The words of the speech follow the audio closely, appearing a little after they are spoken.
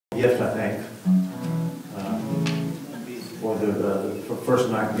Gift, I think. Or the first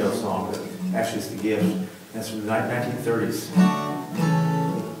Nightingale song, but actually it's The Gift. And it's from the 1930s.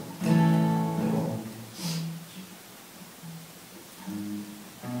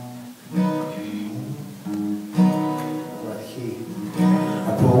 A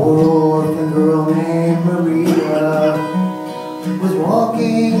poor orphan girl named Maria was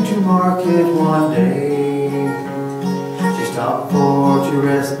walking to market one day. She stopped to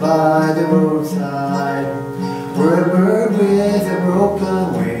rest by the roadside, where a bird with a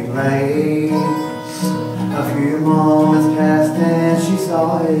broken wing lay. A few moments passed and she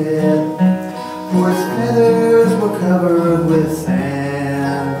saw it, for its feathers were covered with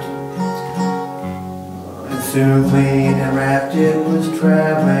sand. And soon clean and wrapped it was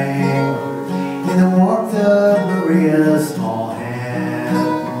traveling in the warmth of Maria's small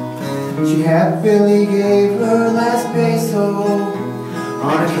hand. She happily gave her last peso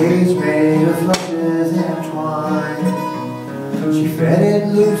on a cage made of flushes and twine. She fed it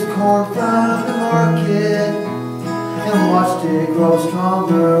loose corn from the market and watched it grow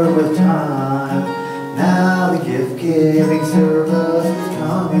stronger with time. Now the gift-giving service was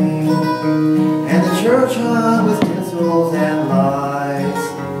coming, and the church hung with tinsels and lights.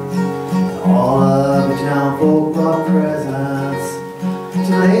 And all of the town folk brought presents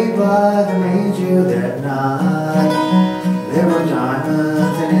to lay by the manger that night. There were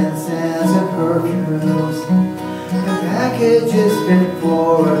diamonds and incense and perfumes and packages fit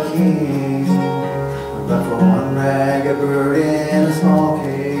for a king. But for one ragged bird in a small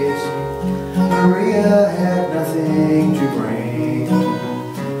cage, Maria had nothing to bring.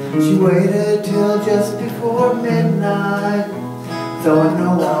 She waited till just before midnight, though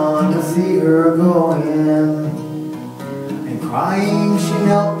no one would see her go in. And crying she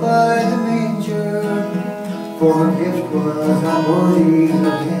knelt by the manger, for her gift was unworthy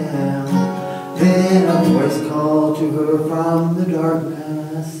of him. Then a voice called to her from the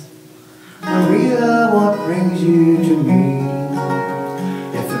darkness, Maria, what brings you to me?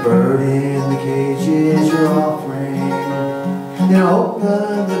 If the bird in the cage is your offering, then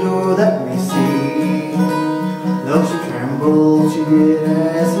open the door, let me see. Though she trembled, she did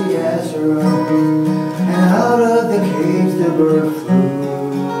as he asked her, and out of the cage the bird flew,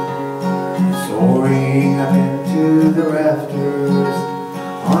 soaring up into the rafters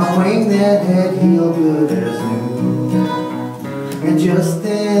on a wing that had healed good as new. And just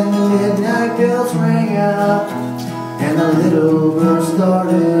then the midnight bells rang out, and the little bird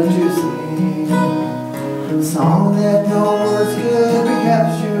started to sing a song that no words could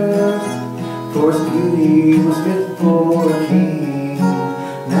recapture, for its beauty was fit for a king.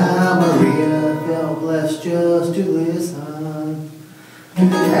 Now Maria felt blessed just to listen to the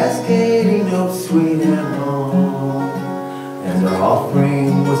cascading notes sweet and long, as her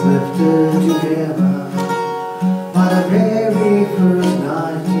offering was lifted to heaven by the